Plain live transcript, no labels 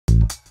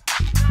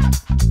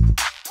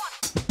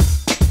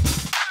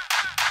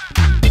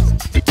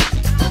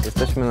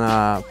Jesteśmy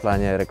na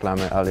planie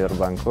reklamy Alior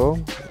Banku.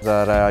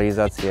 Za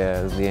realizację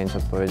zdjęć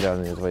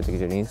odpowiedzialny jest Wojtek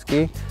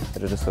Zieliński,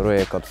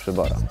 reżyseruje Kot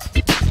Przybora.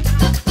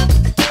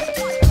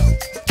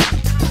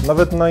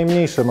 Nawet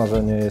najmniejsze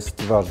marzenie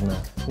jest ważne.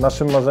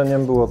 Naszym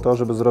marzeniem było to,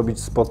 żeby zrobić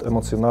spot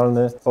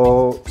emocjonalny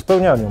o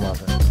spełnianiu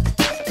marzeń.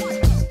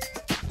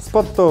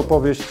 Spot to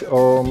opowieść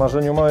o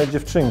marzeniu małej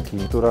dziewczynki,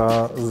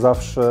 która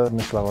zawsze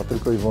myślała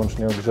tylko i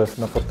wyłącznie o grze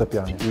na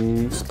fortepianie.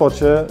 I w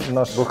spocie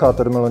nasz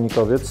bohater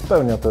melonikowiec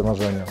spełnia te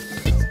marzenia.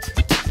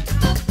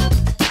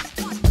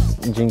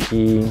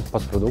 Dzięki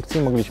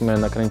postprodukcji mogliśmy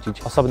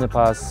nakręcić osobny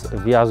pas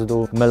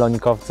wjazdu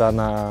melonikowca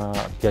na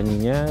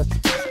pianinie.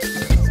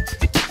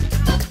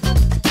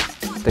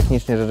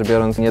 Technicznie rzecz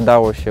biorąc nie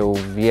dało się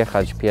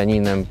wjechać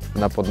pianinem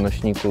na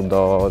podnośniku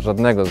do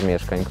żadnego z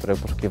mieszkań, które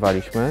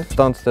poszukiwaliśmy.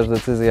 Stąd też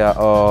decyzja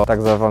o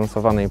tak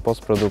zaawansowanej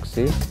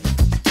postprodukcji.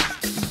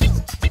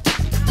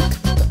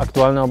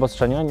 Aktualne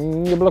obostrzenia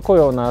nie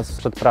blokują nas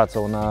przed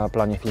pracą na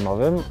planie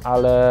filmowym,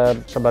 ale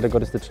trzeba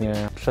rygorystycznie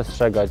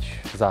przestrzegać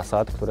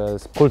zasad, które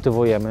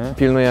kultywujemy.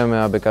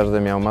 Pilnujemy, aby każdy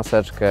miał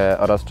maseczkę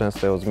oraz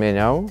często ją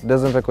zmieniał.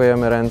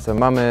 Dezynfekujemy ręce.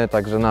 Mamy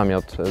także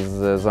namiot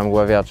z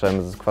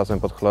zamgławiaczem, z kwasem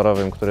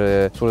podchlorowym,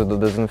 który służy do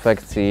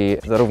dezynfekcji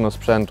zarówno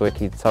sprzętu,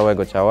 jak i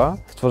całego ciała.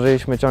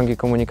 Stworzyliśmy ciągi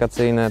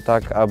komunikacyjne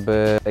tak,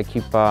 aby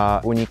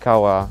ekipa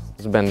unikała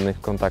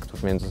zbędnych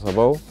kontaktów między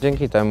sobą.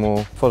 Dzięki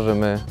temu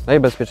tworzymy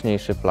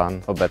najbezpieczniejszy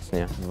plan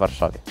obecnie w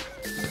Warszawie.